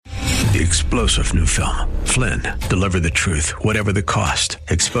The explosive new film, Flynn, deliver the truth, whatever the cost,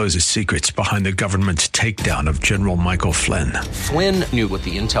 exposes secrets behind the government's takedown of General Michael Flynn. Flynn knew what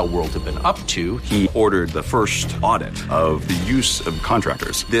the intel world had been up to. He ordered the first audit of the use of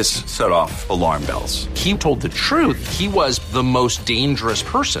contractors. This set off alarm bells. He told the truth. He was the most dangerous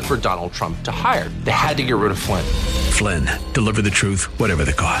person for Donald Trump to hire. They had to get rid of Flynn. Flynn, deliver the truth, whatever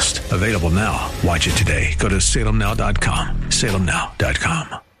the cost. Available now. Watch it today. Go to salemnow.com.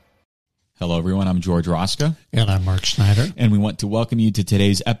 salemnow.com. Hello, everyone. I'm George Roska. And I'm Mark Schneider. And we want to welcome you to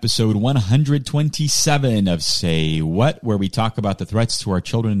today's episode 127 of Say What, where we talk about the threats to our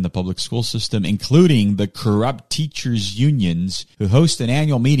children in the public school system, including the corrupt teachers' unions who host an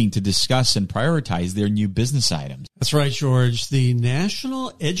annual meeting to discuss and prioritize their new business items. That's right, George. The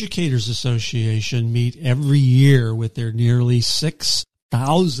National Educators Association meet every year with their nearly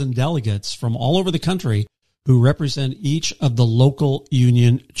 6,000 delegates from all over the country who represent each of the local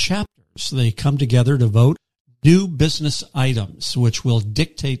union chapters. They come together to vote new business items, which will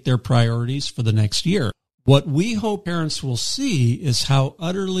dictate their priorities for the next year. What we hope parents will see is how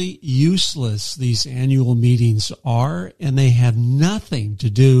utterly useless these annual meetings are, and they have nothing to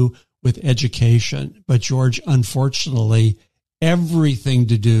do with education. But, George, unfortunately, everything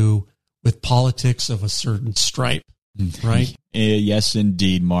to do with politics of a certain stripe, right? Yes,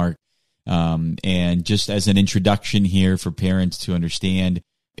 indeed, Mark. And just as an introduction here for parents to understand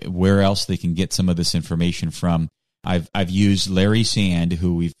where else they can get some of this information from, I've used Larry Sand,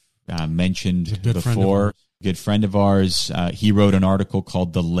 who we've mentioned before, good friend of ours. He wrote an article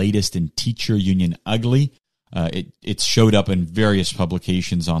called "The Latest in Teacher Union Ugly." It showed up in various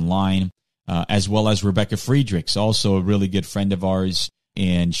publications online, as well as Rebecca Friedrichs, also a really good friend of ours,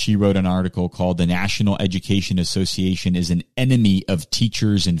 and she wrote an article called "The National Education Association is an Enemy of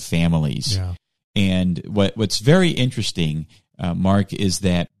Teachers and Families." Yeah. And what's very interesting, Mark, is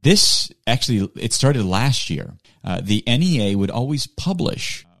that this actually, it started last year. The NEA would always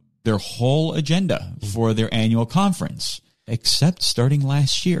publish their whole agenda for their annual conference, except starting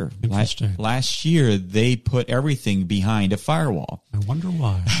last year. Last year, they put everything behind a firewall. I wonder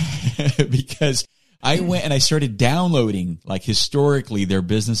why. Because I went and I started downloading, like, historically their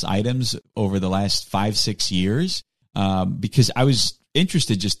business items over the last 5-6 years, because I was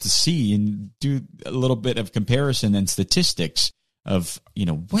interested just to see and do a little bit of comparison and statistics of,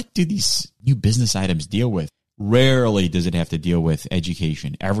 what do these new business items deal with? Rarely does it have to deal with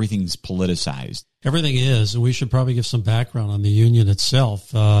education. Everything's politicized. Everything is, and we should probably give some background on the union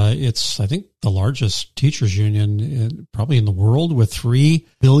itself. It's, I think, the largest teachers union probably in the world with 3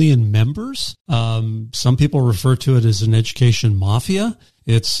 billion members. Some people refer to it as an education mafia.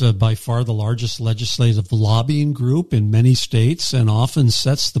 It's by far the largest legislative lobbying group in many states and often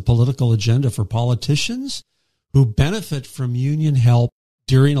sets the political agenda for politicians who benefit from union help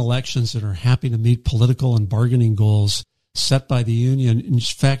during elections and are happy to meet political and bargaining goals set by the union. In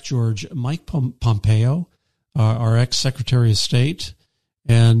fact, George, Mike Pompeo, our ex-Secretary of State,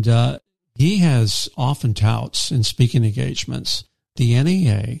 and he has often touts in speaking engagements, the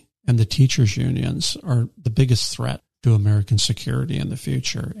NEA and the teachers' unions are the biggest threat to American security in the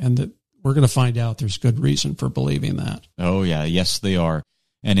future. And that we're going to find out there's good reason for believing that. Oh, yeah. Yes, they are.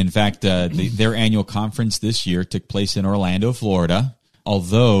 And in fact, their annual conference this year took place in Orlando, Florida.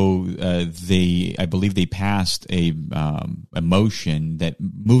 Although I believe they passed a motion that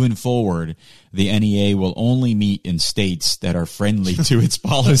moving forward, the NEA will only meet in states that are friendly to its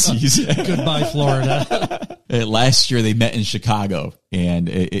policies. Goodbye, Florida. Last year they met in Chicago, and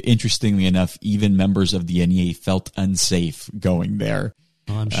interestingly enough, even members of the NEA felt unsafe going there.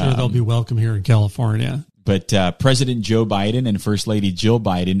 Well, I'm sure they'll be welcome here in California. But President Joe Biden and First Lady Jill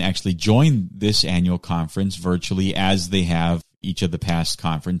Biden actually joined this annual conference virtually, as they have each of the past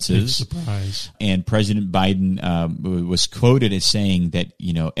conferences. Big surprise. And President Biden was quoted as saying that,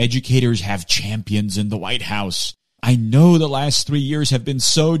 educators have champions in the White House. I know the last 3 years have been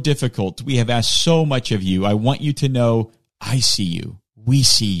so difficult. We have asked so much of you. I want you to know I see you, we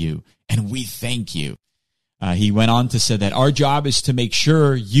see you, and we thank you. He went on to say that our job is to make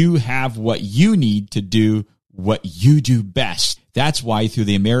sure you have what you need to do what you do best. That's why through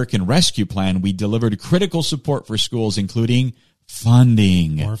the American Rescue Plan, we delivered critical support for schools, including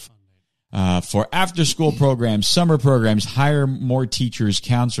funding. More funding. For after-school programs, summer programs, hire more teachers,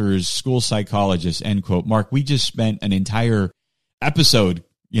 counselors, school psychologists, end quote. Mark, we just spent an entire episode,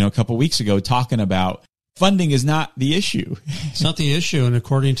 a couple weeks ago talking about funding is not the issue. It's not the issue. And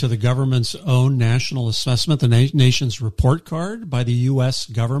according to the government's own national assessment, the nation's report card by the U.S.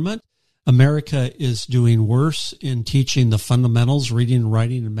 government, America is doing worse in teaching the fundamentals, reading,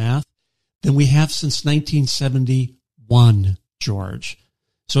 writing, and math, than we have since 1971, George.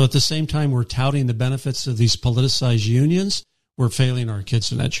 So at the same time we're touting the benefits of these politicized unions, we're failing our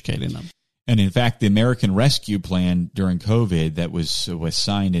kids in educating them. And in fact, the American Rescue Plan during COVID that was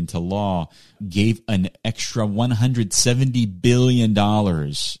signed into law gave an extra $170 billion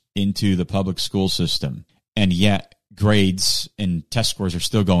into the public school system. And yet grades and test scores are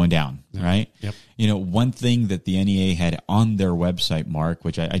still going down, right? Yep. You know, one thing that the NEA had on their website, Mark,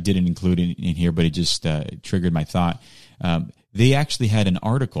 which I didn't include in here, but it just triggered my thought. They actually had an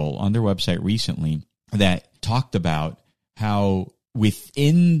article on their website recently that talked about how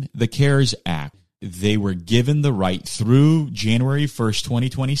within the CARES Act, they were given the right through January 1st,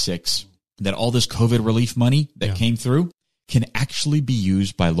 2026, that all this COVID relief money that came through can actually be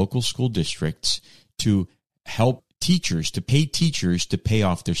used by local school districts to help teachers, to pay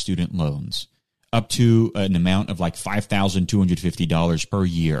off their student loans up to an amount of like $5,250 per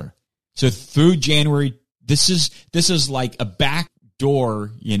year. So through January, this is like a back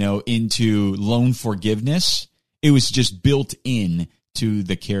door, you know, into loan forgiveness. It was just built in to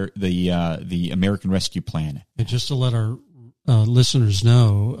the American Rescue Plan. And just to let our listeners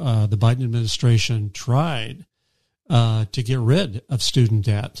know, the Biden administration tried to get rid of student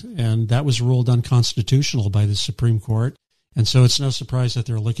debt, and that was ruled unconstitutional by the Supreme Court. And so it's no surprise that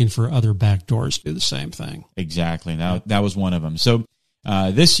they're looking for other back doors to do the same thing. Exactly. That was one of them. So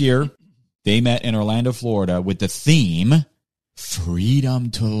this year, they met in Orlando, Florida, with the theme,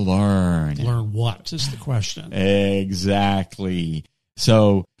 Freedom to Learn. Learn what is the question. Exactly.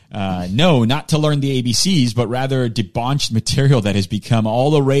 So, no, not to learn the ABCs, but rather debauched material that has become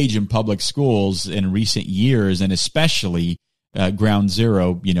all the rage in public schools in recent years, and especially Ground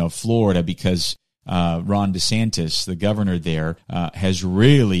Zero, you know, Florida, because Ron DeSantis, the governor there, has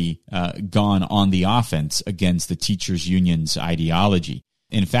really gone on the offense against the teachers' union's ideology.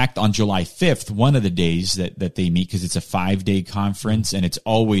 In fact, on July 5th, one of the days that they meet, because it's a 5-day conference and it's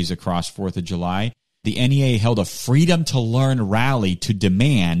always across 4th of July, the NEA held a Freedom to Learn rally to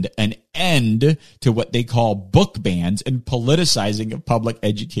demand an end to what they call book bans and politicizing of public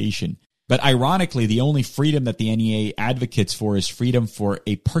education. But ironically, the only freedom that the NEA advocates for is freedom for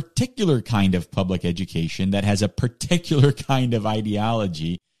a particular kind of public education that has a particular kind of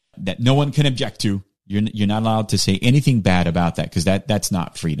ideology that no one can object to. You're not allowed to say anything bad about that, because that's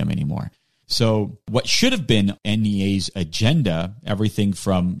not freedom anymore. So what should have been NEA's agenda, everything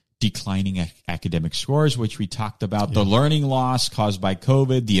from declining academic scores, which we talked about, the learning loss caused by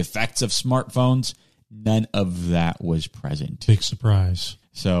COVID, the effects of smartphones, none of that was present. Big surprise.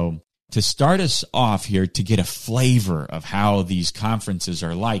 So to start us off here, to get a flavor of how these conferences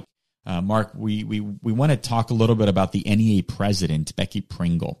are like, Mark, we want to talk a little bit about the NEA president, Becky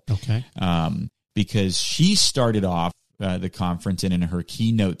Pringle. Okay. Because she started off the conference and in her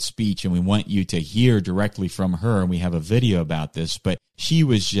keynote speech, and we want you to hear directly from her, and we have a video about this, but she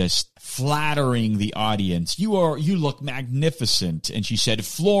was just flattering the audience. You look magnificent. And she said,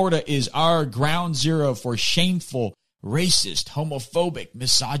 Florida is our ground zero for shameful, racist, homophobic,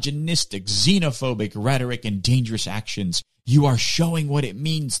 misogynistic, xenophobic rhetoric and dangerous actions. You are showing what it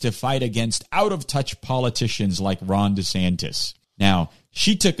means to fight against out-of-touch politicians like Ron DeSantis. Now,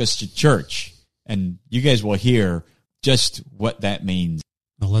 she took us to church, and you guys will hear just what that means.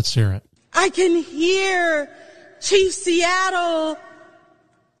 Well, let's hear it. I can hear Chief Seattle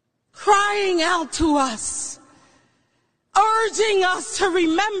crying out to us, urging us to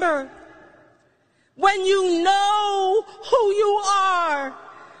remember, when you know who you are,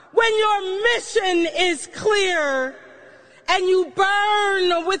 when your mission is clear, and you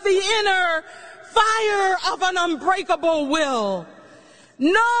burn with the inner fire of an unbreakable will,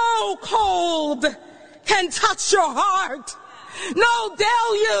 no cold can touch your heart. No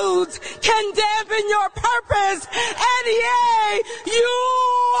deluge can dampen your purpose. NEA, you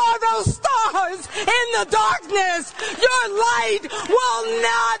are those stars in the darkness. Your light will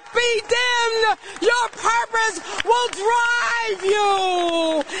not be dimmed. Your purpose will drive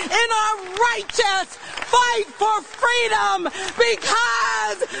you in a righteous fight for freedom,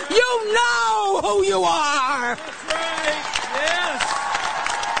 because you know who you are. That's right. Yes.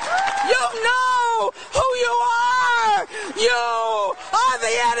 You know who you are. You are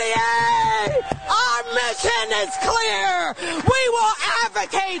the NEA. Our mission is clear. We will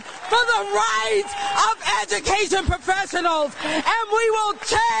advocate for the rights of education professionals, and we will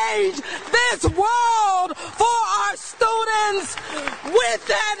change this world for our students with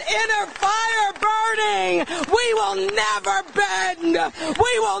that inner fire burning. We will never bend.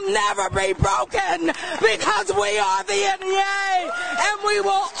 We will never be broken, because we are the NEA, and we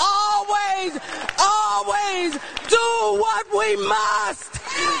will always do what we must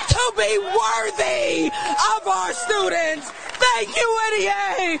to be worthy of our students. Thank you,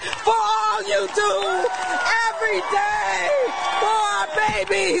 NEA, for all you do every day for our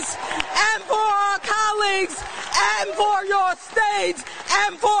babies and for our colleagues and for your states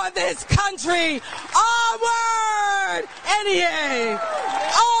and for this country. Onward, NEA!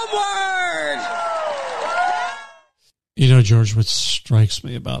 Onward! You know, George, what strikes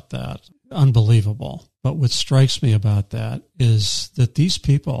me about that, unbelievable, but what strikes me about that is that these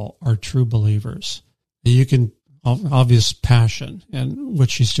people are true believers. You can, obvious passion, and what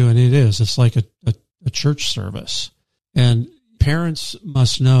she's doing, it's like a church service. And parents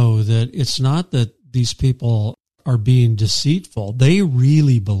must know that it's not that these people are being deceitful. They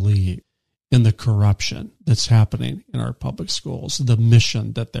really believe in the corruption that's happening in our public schools, the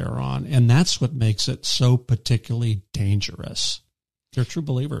mission that they're on. And that's what makes it so particularly dangerous. They're true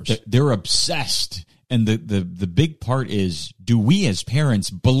believers. They're obsessed. And the big part is, do we as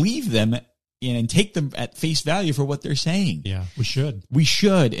parents believe them and take them at face value for what they're saying? Yeah, we should. We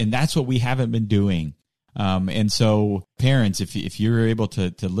should. And that's what we haven't been doing. And so parents, if you're able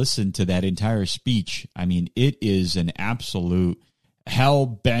to listen to that entire speech, I mean, it is an absolute hell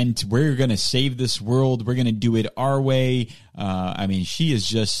bent. We're going to save this world. We're going to do it our way. I mean, she is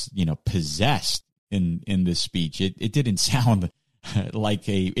just, possessed in this speech. It didn't sound like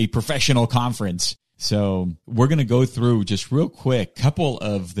a professional conference. So we're going to go through just real quick, couple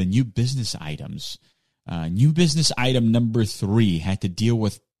of the new business items. New business item number 3 had to deal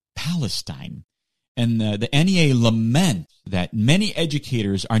with Palestine. And the NEA laments that many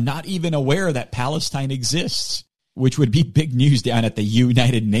educators are not even aware that Palestine exists, which would be big news down at the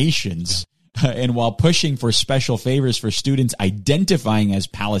United Nations. And while pushing for special favors for students identifying as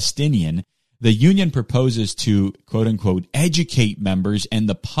Palestinian, the union proposes to, quote unquote, educate members and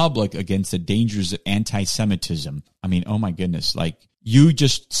the public against the dangers of anti-Semitism. I mean, oh my goodness, like you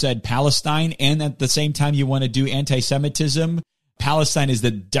just said Palestine and at the same time you want to do anti-Semitism. Palestine is the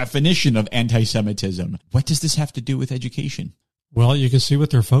definition of anti-Semitism. What does this have to do with education? Well, you can see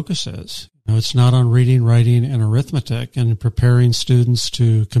what their focus is. It's not on reading, writing, and arithmetic and preparing students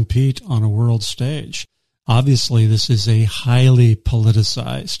to compete on a world stage. Obviously, this is a highly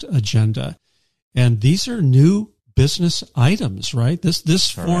politicized agenda. And these are new business items, right? This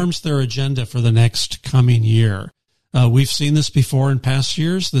forms their agenda for the next coming year. We've seen this before in past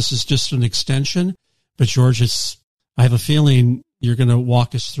years. This is just an extension. But George, I have a feeling you're going to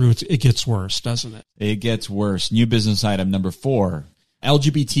walk us through it. It gets worse, doesn't it? It gets worse. New business item number 4,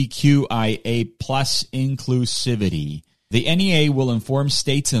 LGBTQIA plus inclusivity. The NEA will inform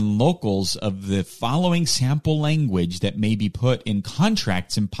states and locals of the following sample language that may be put in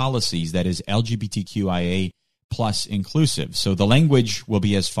contracts and policies that is LGBTQIA plus inclusive. So the language will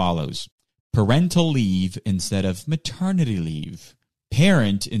be as follows. Parental leave instead of maternity leave.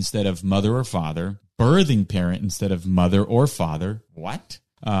 Parent instead of mother or father. Birthing parent instead of mother or father. What?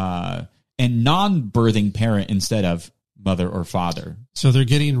 And non-birthing parent instead of mother or father. So they're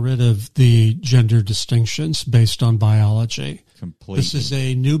getting rid of the gender distinctions based on biology. Completely. This is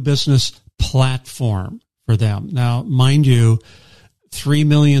a new business platform for them. Now, mind you, 3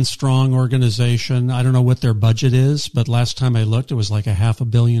 million strong organization. I don't know what their budget is, but last time I looked, it was like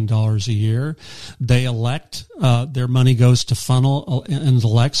 $500 million a year. They elect, their money goes to funnel and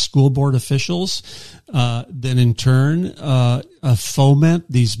elect school board officials. Then in turn, foment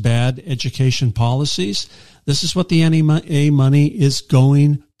these bad education policies. This is what the NEA money is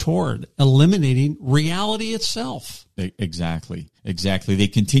going toward, eliminating reality itself. Exactly. They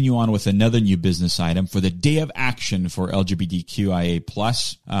continue on with another new business item for the Day of Action for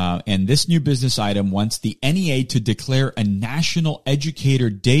LGBTQIA+. And this new business item wants the NEA to declare a National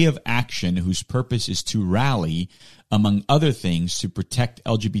Educator Day of Action whose purpose is to rally, among other things, to protect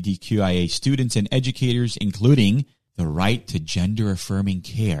LGBTQIA students and educators, including the right to gender-affirming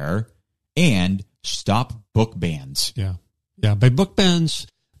care and stop book bans. Yeah. By book bans,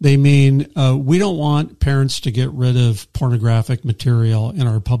 they mean we don't want parents to get rid of pornographic material in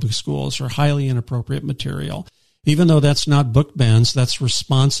our public schools or highly inappropriate material. Even though that's not book bans, that's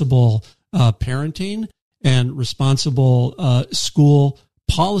responsible parenting and responsible school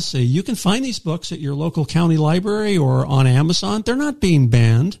policy. You can find these books at your local county library or on Amazon. They're not being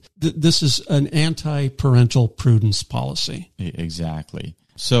banned. This is an anti-parental prudence policy. Exactly.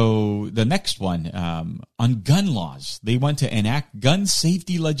 So the next one, on gun laws, they want to enact gun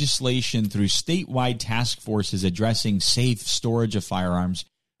safety legislation through statewide task forces addressing safe storage of firearms,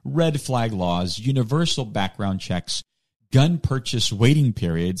 red flag laws, universal background checks, gun purchase waiting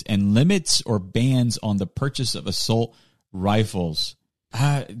periods, and limits or bans on the purchase of assault rifles.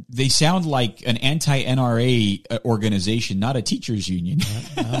 They sound like an anti-NRA organization, not a teachers union.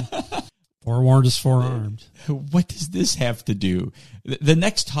 Forewarned is forearmed. What does this have to do? The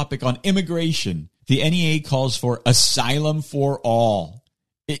next topic on immigration. The NEA calls for asylum for all.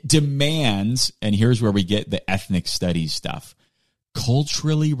 It demands, and here's where we get the ethnic studies stuff,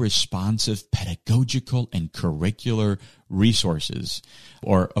 culturally responsive pedagogical and curricular resources,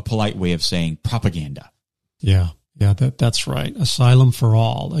 or a polite way of saying propaganda. Yeah, that's right. Asylum for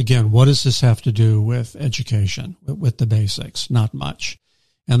all. Again, what does this have to do with education, with the basics? Not much.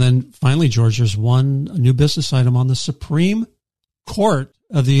 And then finally, George, there's one new business item on the Supreme Court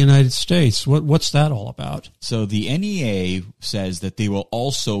of the United States. What's that all about? So the NEA says that they will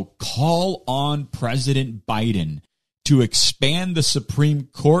also call on President Biden to expand the Supreme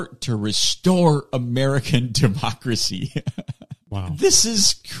Court to restore American democracy. Wow. This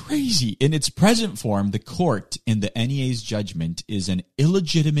is crazy. In its present form, the court, in the NEA's judgment, is an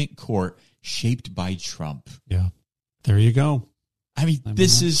illegitimate court shaped by Trump. Yeah. There you go. I mean,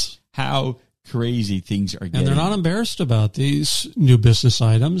 this is how crazy things are getting. And they're not embarrassed about these new business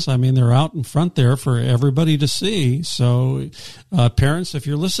items. I mean, they're out in front there for everybody to see. So, parents, if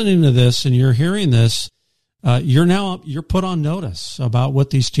you're listening to this and you're hearing this, you're put on notice about what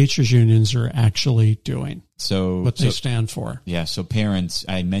these teachers unions are actually doing. So what they stand for. Yeah. So parents,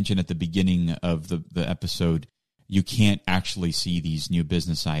 I mentioned at the beginning of the episode, you can't actually see these new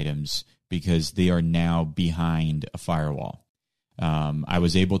business items because they are now behind a firewall. I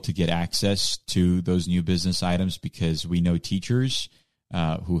was able to get access to those new business items because we know teachers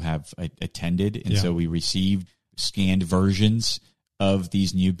who have attended. And so we received scanned versions of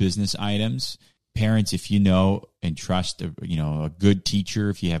these new business items. Parents, if you know and trust a good teacher,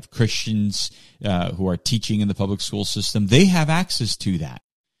 if you have Christians who are teaching in the public school system, they have access to that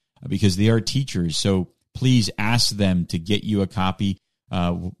because they are teachers. So please ask them to get you a copy.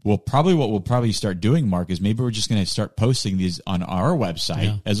 What we'll probably start doing, Mark, is maybe we're just going to start posting these on our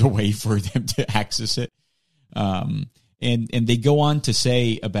website as a way for them to access it. And they go on to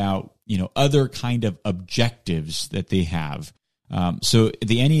say about, other kind of objectives that they have. So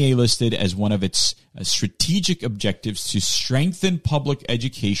the NEA listed as one of its strategic objectives to strengthen public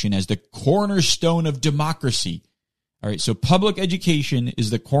education as the cornerstone of democracy. All right, so public education is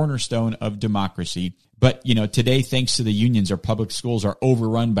the cornerstone of democracy. But, today, thanks to the unions, our public schools are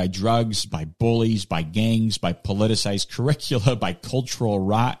overrun by drugs, by bullies, by gangs, by politicized curricula, by cultural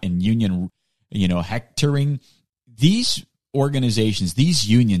rot and union, hectoring. These organizations, these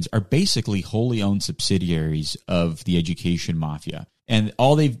unions are basically wholly owned subsidiaries of the education mafia. And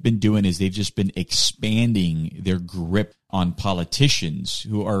all they've been doing is they've just been expanding their grip on politicians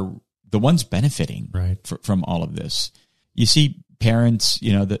who are the ones benefiting from all of this. You see, parents,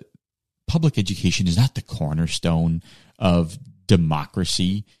 that public education is not the cornerstone of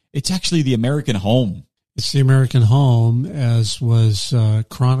democracy. It's actually the American home. It's the American home, as was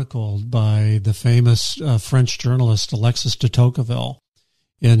chronicled by the famous French journalist Alexis de Tocqueville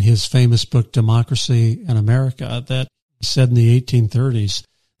in his famous book, Democracy in America, that said in the 1830s,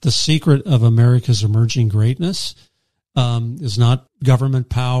 the secret of America's emerging greatness is not government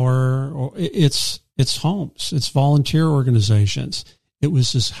power, or it's homes, it's volunteer organizations. It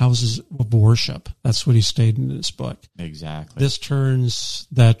was his houses of worship. That's what he stated in his book. Exactly. This turns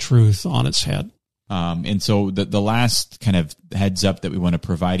that truth on its head. And so the last kind of heads up that we want to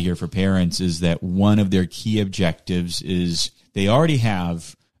provide here for parents is that one of their key objectives is they already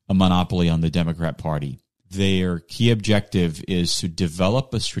have a monopoly on the Democrat Party. Their key objective is to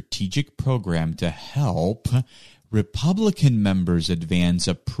develop a strategic program to help Republican members advance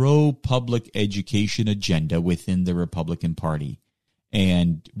a pro-public education agenda within the Republican Party.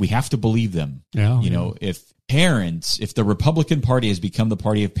 And we have to believe them. If the Republican Party has become the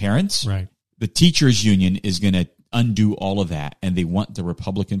party of parents, the teachers union is going to undo all of that. And they want the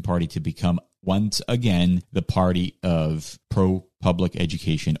Republican Party to become once again the party of pro-public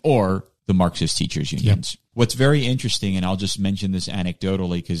education, or the Marxist teachers unions. What's very interesting, and I'll just mention this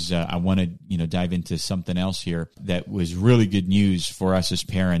anecdotally because I want to dive into something else here that was really good news for us as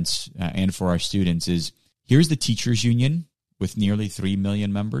parents and for our students, is here's the teachers union with nearly 3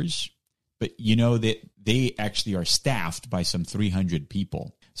 million members, but that they actually are staffed by some 300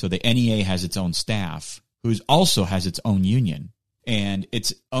 people. So the NEA has its own staff, who also has its own union, and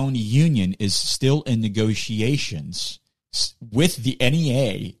its own union is still in negotiations with the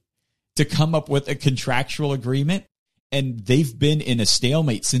NEA to come up with a contractual agreement. And they've been in a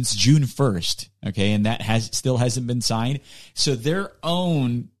stalemate since June 1st, okay, and that still hasn't been signed. So their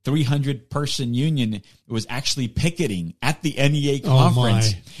own 300-person union was actually picketing at the NEA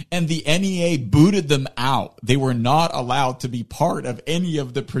conference, and the NEA booted them out. They were not allowed to be part of any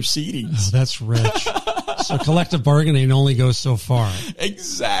of the proceedings. Oh, that's rich. So collective bargaining only goes so far.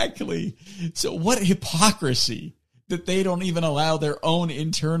 Exactly. So what hypocrisy that they don't even allow their own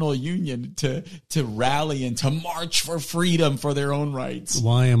internal union to rally and to march for freedom for their own rights.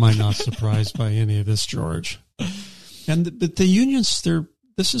 Why am I not surprised by any of this, George? And but the unions,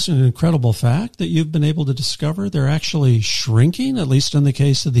 this is an incredible fact that you've been able to discover. They're actually shrinking, at least in the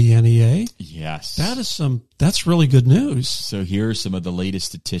case of the NEA. Yes. That's really good news. So here are some of the latest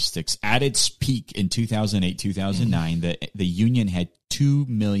statistics. At its peak in 2008-2009, the union had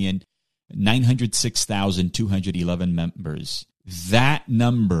 2,906,211 members. That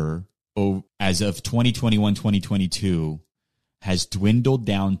number, as of 2021-2022, has dwindled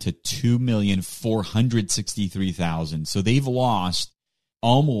down to 2,463,000. So they've lost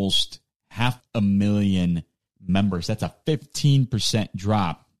almost 500,000 members. That's a 15%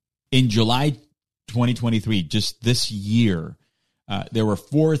 drop. In July 2023, just this year, there were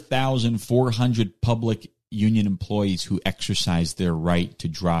 4,400 public union employees who exercised their right to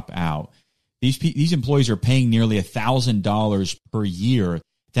drop out. These employees are paying nearly $1,000 per year.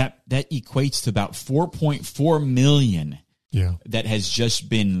 That equates to about 4.4 million. Yeah, that has just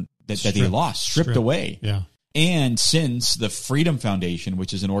been that they lost, stripped away. Yeah. And since the Freedom Foundation,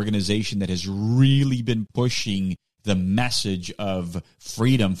 which is an organization that has really been pushing the message of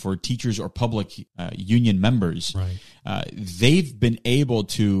freedom for teachers or public union members, right, they've been able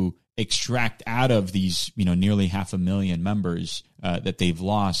to extract out of these, nearly 500,000 members that they've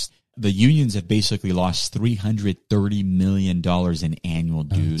lost. The unions have basically lost $330 million in annual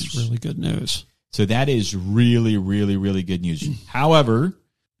dues. That's really good news. So that is really, really, really good news. However,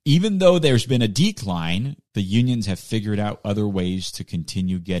 even though there's been a decline, the unions have figured out other ways to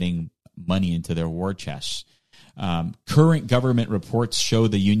continue getting money into their war chests. Current government reports show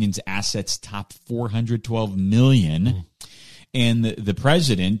the union's assets top $412 million. And the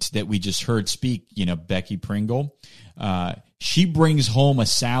president that we just heard speak, Becky Pringle, she brings home a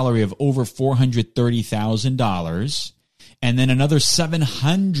salary of over $430,000, and then another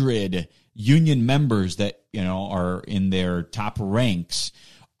 700 union members that are in their top ranks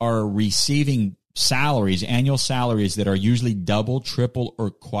are receiving annual salaries that are usually double, triple, or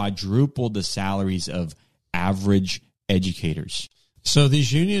quadruple the salaries of average educators. So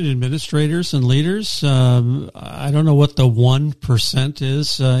these union administrators and leaders, I don't know what the 1%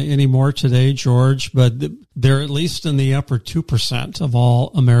 is anymore today, George, but they're at least in the upper 2% of all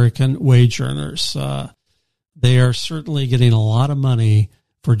American wage earners. They are certainly getting a lot of money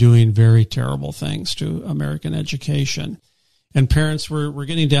for doing very terrible things to American education. And parents, we're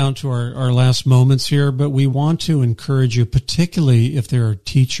getting down to our last moments here, but we want to encourage you, particularly if there are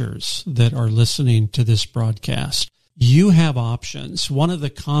teachers that are listening to this broadcast. You have options. One of the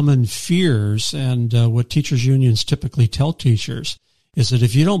common fears and what teachers' unions typically tell teachers is that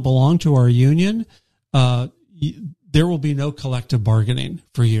if you don't belong to our union, there will be no collective bargaining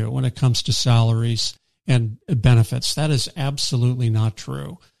for you when it comes to salaries and benefits. That is absolutely not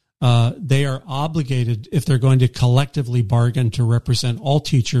true. They are obligated, if they're going to collectively bargain, to represent all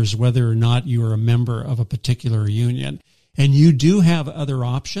teachers, whether or not you are a member of a particular union. And you do have other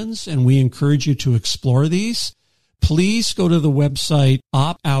options, and we encourage you to explore these. Please go to the website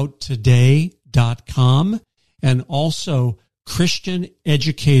optouttoday.com and also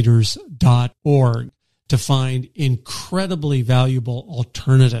christianeducators.org to find incredibly valuable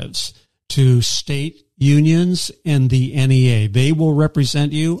alternatives to state unions and the NEA. They will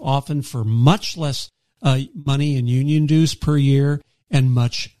represent you often for much less money in union dues per year and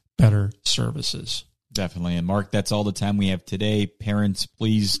much better services. Definitely. And Mark, that's all the time we have today. Parents,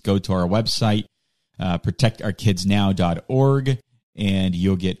 please go to our website, protectourkidsnow.org, and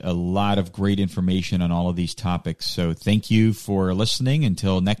you'll get a lot of great information on all of these topics. So thank you for listening.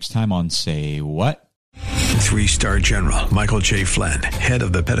 Until next time on Say What? 3-star General Michael J. Flynn, head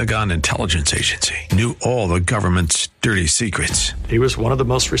of the Pentagon Intelligence Agency, knew all the government's dirty secrets. He was one of the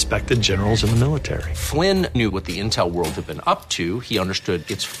most respected generals in the military. Flynn knew what the intel world had been up to. He understood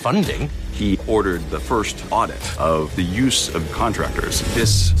its funding. He ordered the first audit of the use of contractors.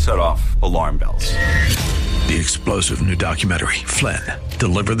 This set off alarm bells. The explosive new documentary, Flynn,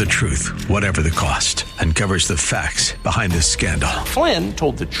 Deliver the Truth, Whatever the Cost, uncovers the facts behind this scandal. Flynn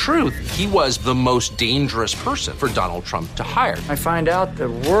told the truth. He was the most dangerous person for Donald Trump to hire. I find out the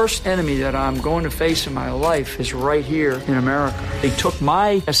worst enemy that I'm going to face in my life is right here in America. They took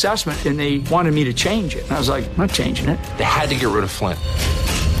my assessment and they wanted me to change it. And I was like, I'm not changing it. They had to get rid of Flynn.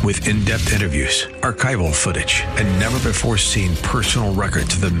 With in-depth interviews, archival footage, and never-before-seen personal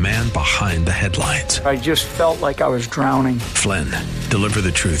records of the man behind the headlines. I just felt like I was drowning. Flynn, Deliver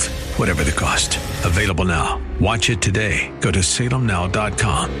the Truth, Whatever the Cost. Available now. Watch it today. Go to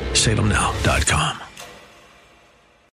salemnow.com. salemnow.com.